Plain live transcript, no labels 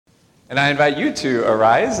And I invite you to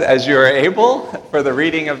arise as you are able for the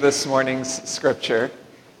reading of this morning's scripture,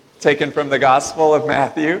 taken from the Gospel of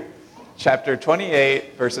Matthew, chapter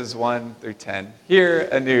 28, verses 1 through 10. Hear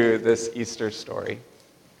anew this Easter story.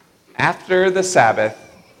 After the Sabbath,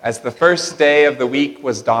 as the first day of the week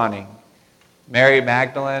was dawning, Mary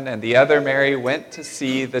Magdalene and the other Mary went to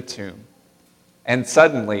see the tomb. And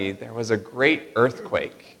suddenly there was a great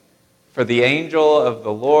earthquake, for the angel of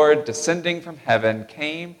the Lord descending from heaven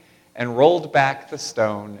came and rolled back the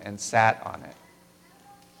stone and sat on it.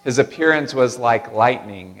 His appearance was like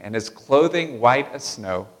lightning, and his clothing white as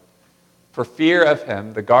snow. For fear of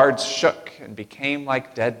him, the guards shook and became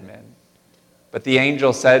like dead men. But the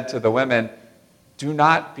angel said to the women, "Do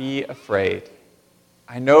not be afraid.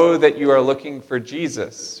 I know that you are looking for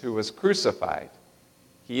Jesus, who was crucified.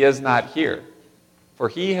 He is not here, for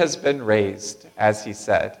he has been raised, as he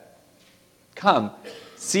said. Come,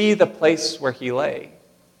 see the place where he lay.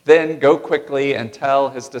 Then go quickly and tell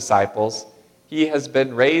his disciples, he has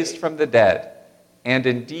been raised from the dead, and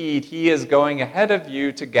indeed he is going ahead of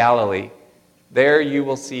you to Galilee. There you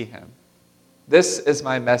will see him. This is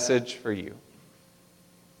my message for you."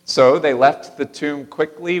 So they left the tomb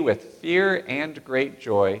quickly with fear and great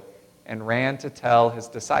joy and ran to tell his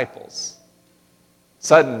disciples.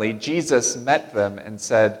 Suddenly Jesus met them and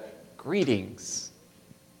said, "Greetings."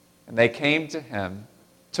 And they came to him,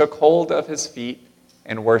 took hold of his feet,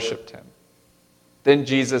 and worshipped him. Then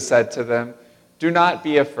Jesus said to them, "Do not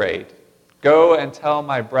be afraid. Go and tell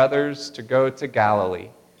my brothers to go to Galilee.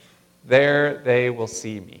 There they will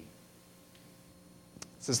see me."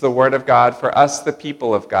 This is the word of God for us, the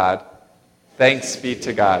people of God. Thanks be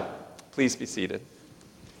to God. Please be seated.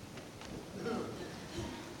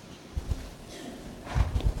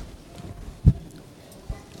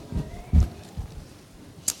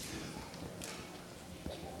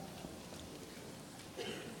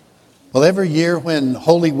 Well, every year when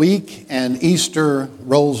Holy Week and Easter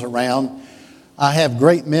rolls around, I have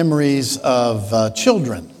great memories of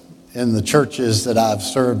children in the churches that I've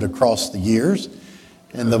served across the years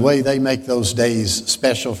and the way they make those days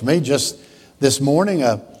special for me. Just this morning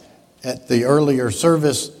at the earlier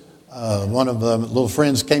service, one of the little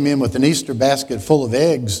friends came in with an Easter basket full of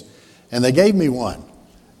eggs, and they gave me one.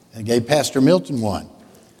 They gave Pastor Milton one.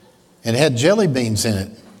 And it had jelly beans in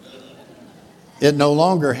it. It no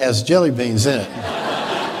longer has jelly beans in it.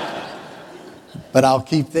 But I'll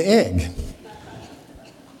keep the egg.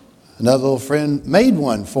 Another little friend made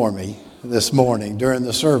one for me this morning during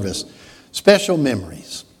the service. Special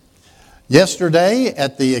memories. Yesterday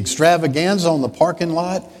at the extravaganza on the parking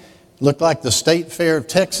lot, looked like the State Fair of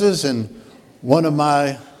Texas, and one of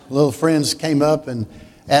my little friends came up and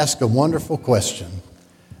asked a wonderful question.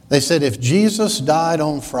 They said, if Jesus died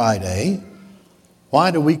on Friday, why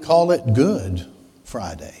do we call it Good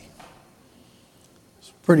Friday?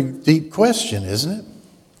 It's a pretty deep question, isn't it?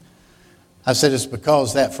 I said it's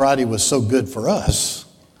because that Friday was so good for us,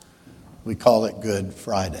 we call it Good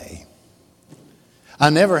Friday. I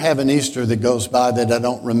never have an Easter that goes by that I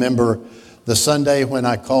don't remember the Sunday when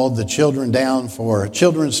I called the children down for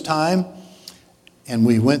children's time, and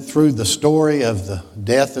we went through the story of the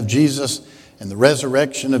death of Jesus and the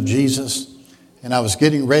resurrection of Jesus, and I was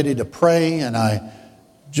getting ready to pray, and I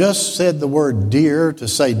just said the word dear to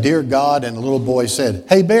say, "Dear God," and a little boy said,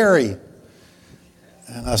 "Hey, Barry."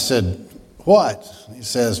 And I said, "What?" He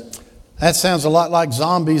says, "That sounds a lot like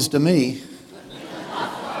zombies to me."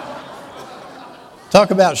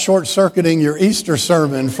 Talk about short-circuiting your Easter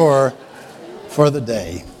sermon for the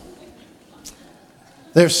day.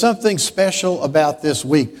 There's something special about this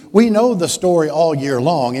week. We know the story all year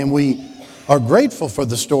long, and we are grateful for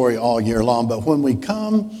the story all year long, but when we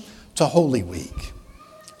come to Holy Week,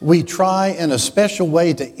 we try in a special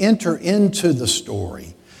way to enter into the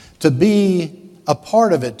story, to be a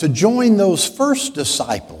part of it, to join those first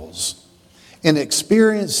disciples in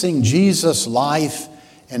experiencing Jesus' life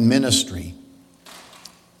and ministry,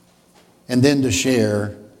 and then to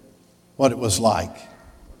share what it was like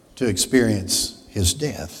to experience his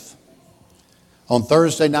death. On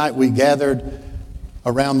Thursday night, we gathered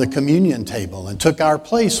around the communion table and took our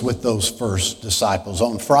place with those first disciples.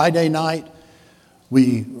 On Friday night,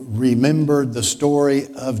 we remembered the story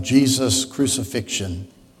of Jesus' crucifixion,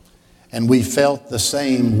 and we felt the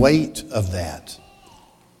same weight of that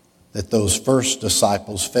those first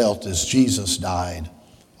disciples felt as Jesus died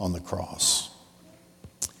on the cross.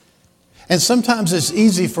 And sometimes it's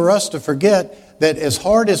easy for us to forget that as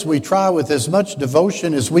hard as we try with as much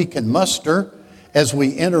devotion as we can muster as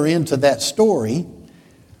we enter into that story,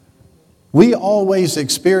 we always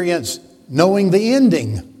experience knowing the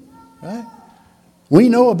ending, right? We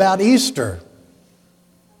know about Easter.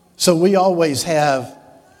 So we always have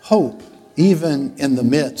hope, even in the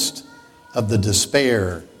midst of the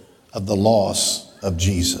despair of the loss of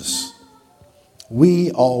Jesus.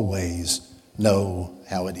 We always know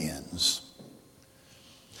how it ends.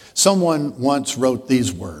 Someone once wrote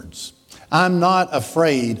these words, "I'm not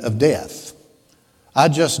afraid of death. I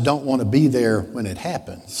just don't want to be there when it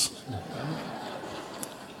happens."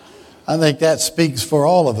 I think that speaks for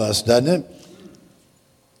all of us, doesn't it?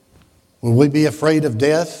 Will we be afraid of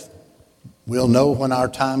death? We'll know when our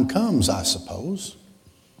time comes, I suppose.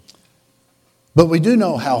 But we do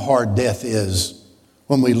know how hard death is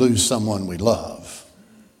when we lose someone we love,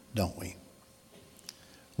 don't we?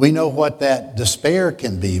 We know what that despair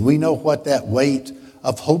can be. We know what that weight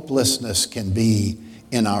of hopelessness can be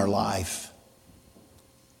in our life.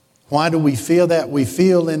 Why do we feel that? We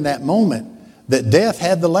feel in that moment that death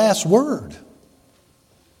had the last word,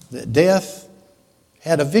 that death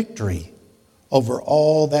had a victory over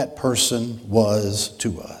all that person was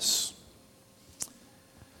to us.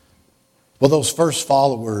 Well, those first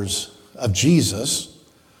followers of Jesus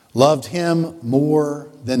loved him more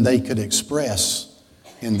than they could express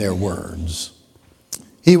in their words.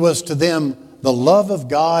 He was to them the love of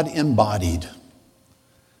God embodied.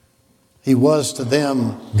 He was to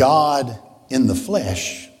them God in the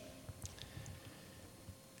flesh.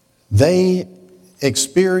 They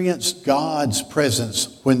experienced God's presence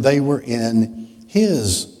when they were in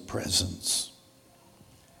his presence.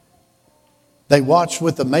 They watched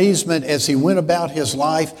with amazement as he went about his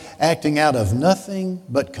life, acting out of nothing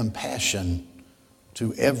but compassion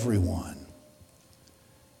to everyone.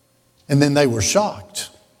 And then they were shocked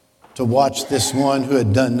to watch this one who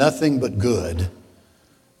had done nothing but good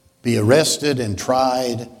be arrested and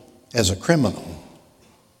tried as a criminal.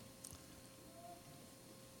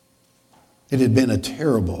 It had been a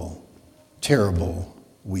terrible, terrible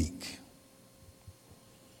week.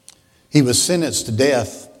 He was sentenced to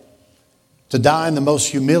death, to die in the most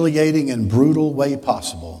humiliating and brutal way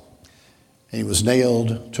possible. And he was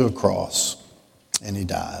nailed to a cross, and he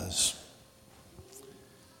dies.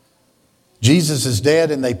 Jesus is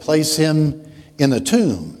dead, and they place him in a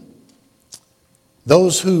tomb.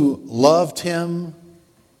 Those who loved him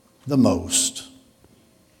the most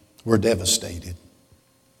were devastated.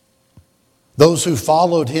 Those who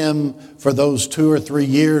followed him for those 2 or 3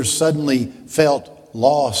 years suddenly felt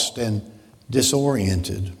lost and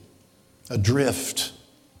disoriented, adrift.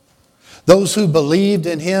 Those who believed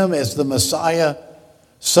in him as the Messiah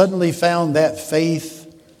suddenly found that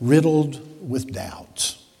faith riddled with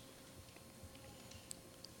doubt.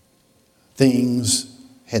 Things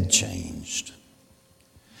had changed.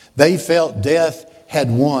 They felt death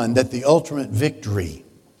had won, that the ultimate victory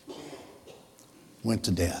went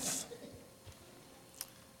to death.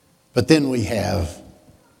 But then we have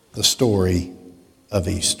the story of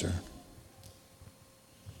Easter.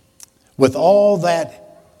 With all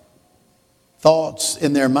that thoughts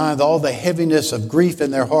in their mind, all the heaviness of grief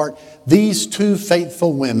in their heart, these two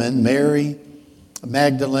faithful women, Mary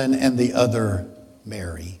Magdalene and the other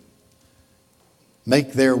Mary,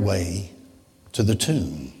 make their way to the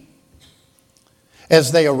tomb.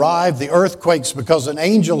 As they arrive, the earth quakes because an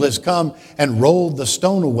angel has come and rolled the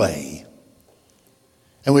stone away.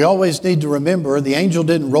 And we always need to remember the angel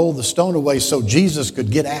didn't roll the stone away so Jesus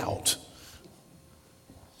could get out.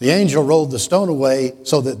 The angel rolled the stone away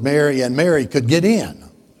so that Mary could get in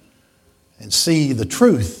and see the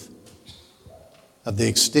truth of the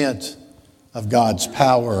extent of God's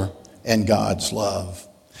power and God's love.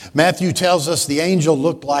 Matthew tells us the angel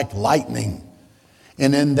looked like lightning,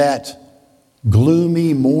 and in that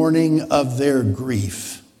gloomy morning of their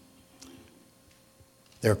grief,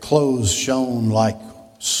 their clothes shone like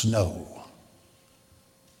snow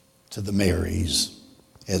to the Marys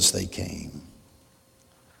as they came.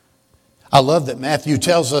 I love that Matthew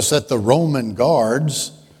tells us that the Roman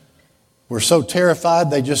guards were so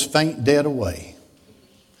terrified they just faint dead away.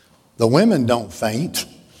 The women don't faint.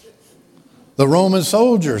 The Roman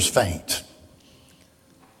soldiers faint.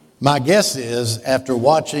 My guess is after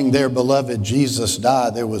watching their beloved Jesus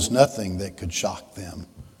die, there was nothing that could shock them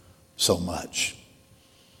so much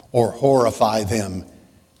or horrify them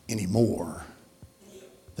any more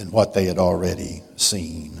than what they had already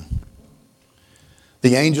seen.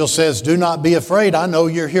 The angel says, "Do not be afraid. I know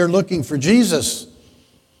you're here looking for Jesus,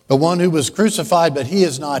 the one who was crucified, but he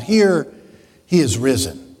is not here. He is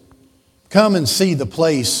risen. Come and see the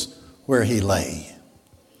place where he lay.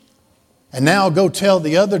 And now go tell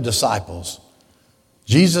the other disciples,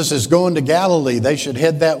 Jesus is going to Galilee. They should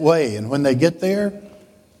head that way. And when they get there,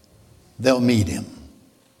 they'll meet him."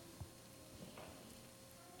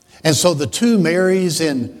 And so the two Marys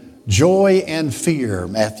in joy and fear,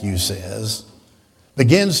 Matthew says,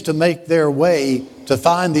 begins to make their way to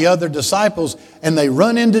find the other disciples, and they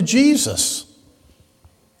run into Jesus.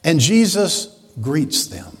 And Jesus greets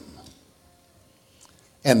them,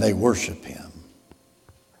 and they worship him.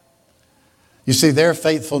 You see, their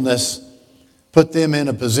faithfulness put them in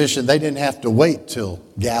a position they didn't have to wait till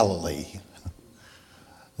Galilee.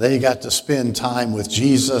 They got to spend time with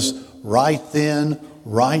Jesus right then,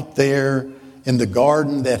 right there in the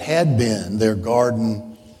garden that had been their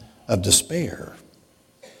garden of despair.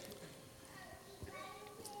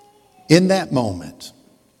 In that moment,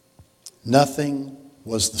 nothing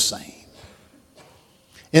was the same.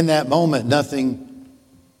 In that moment, nothing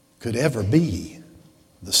could ever be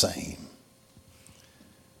the same.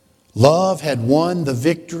 Love had won the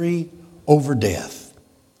victory over death.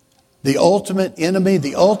 The ultimate enemy,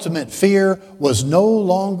 the ultimate fear was no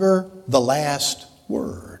longer the last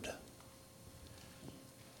word.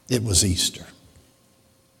 It was Easter.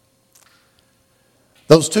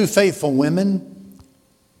 Those two faithful women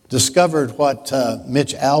discovered what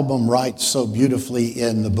Mitch Albom writes so beautifully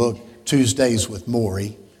in the book Tuesdays with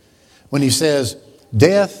Morrie, when he says,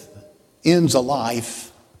 death ends a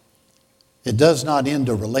life, it does not end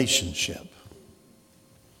a relationship.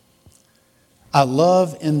 I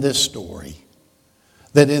love in this story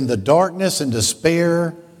that in the darkness and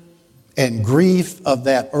despair and grief of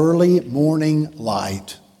that early morning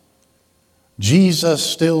light, Jesus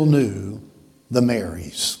still knew the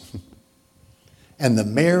Marys. And the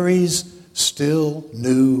Marys still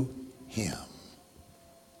knew him.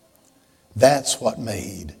 That's what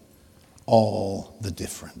made all the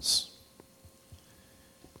difference.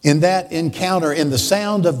 In that encounter, in the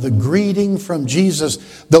sound of the greeting from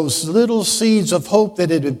Jesus, those little seeds of hope that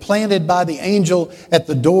had been planted by the angel at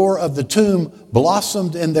the door of the tomb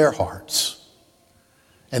blossomed in their hearts.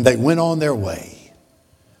 And they went on their way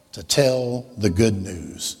to tell the good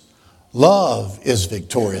news. Love is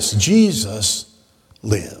victorious. Jesus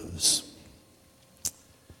lives.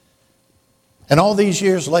 And all these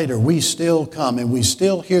years later, we still come and we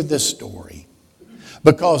still hear this story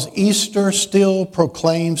because Easter still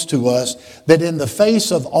proclaims to us that in the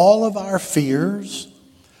face of all of our fears,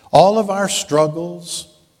 all of our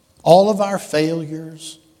struggles, all of our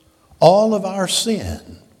failures, all of our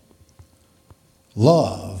sin,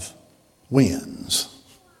 love wins.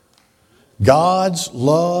 God's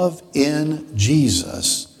love in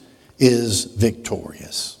Jesus is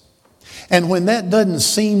victorious. And when that doesn't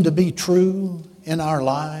seem to be true in our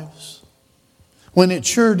lives, when it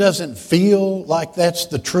sure doesn't feel like that's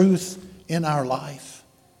the truth in our life,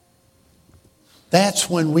 that's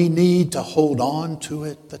when we need to hold on to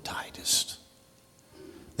it the tightest.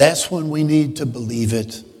 That's when we need to believe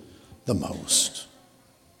it the most.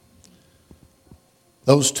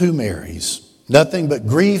 Those two Marys, nothing but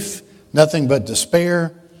grief, nothing but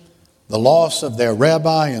despair, the loss of their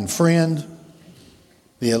rabbi and friend,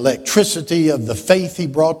 the electricity of the faith he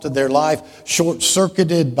brought to their life,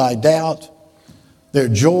 short-circuited by doubt, their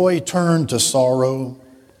joy turned to sorrow.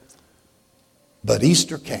 But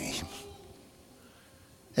Easter came.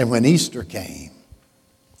 And when Easter came,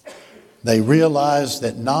 they realized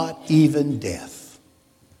that not even death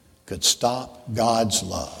could stop God's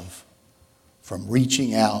love from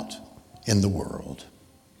reaching out in the world.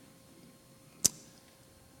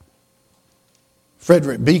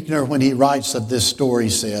 Frederick Buechner, when he writes of this story,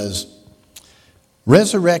 says,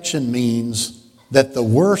 resurrection means that the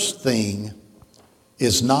worst thing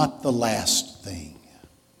is not the last thing.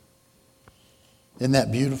 Isn't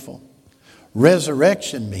that beautiful?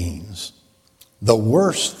 Resurrection means the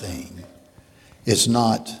worst thing is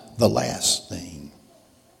not the last thing.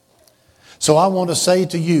 So I want to say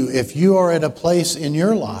to you, if you are at a place in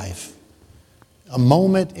your life, a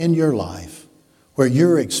moment in your life where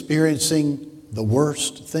you're experiencing the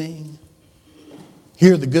worst thing,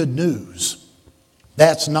 hear the good news.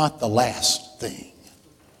 That's not the last thing.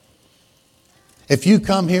 If you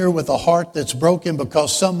come here with a heart that's broken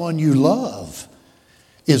because someone you love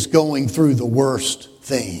is going through the worst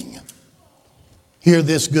thing, hear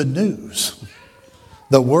this good news.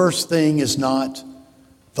 The worst thing is not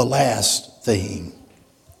the last thing.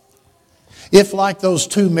 If, like those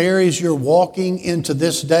two Marys, you're walking into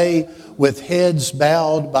this day with heads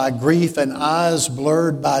bowed by grief and eyes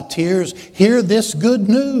blurred by tears, hear this good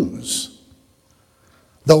news.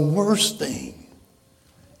 The worst thing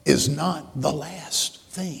is not the last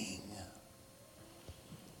thing.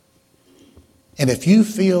 And if you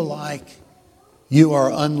feel like you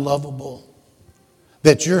are unlovable,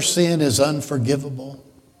 that your sin is unforgivable,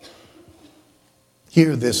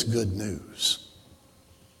 hear this good news.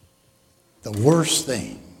 The worst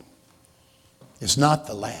thing is not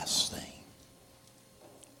the last thing.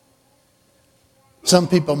 Some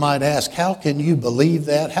people might ask, how can you believe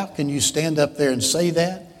that? How can you stand up there and say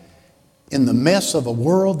that in the mess of a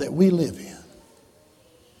world that we live in?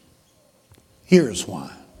 Here's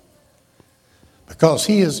why. Because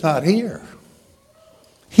He is not here.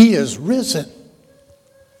 He is risen.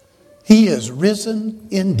 He is risen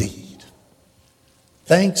indeed.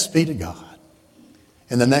 Thanks be to God.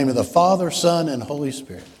 In the name of the Father, Son, and Holy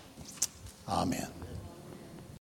Spirit. Amen.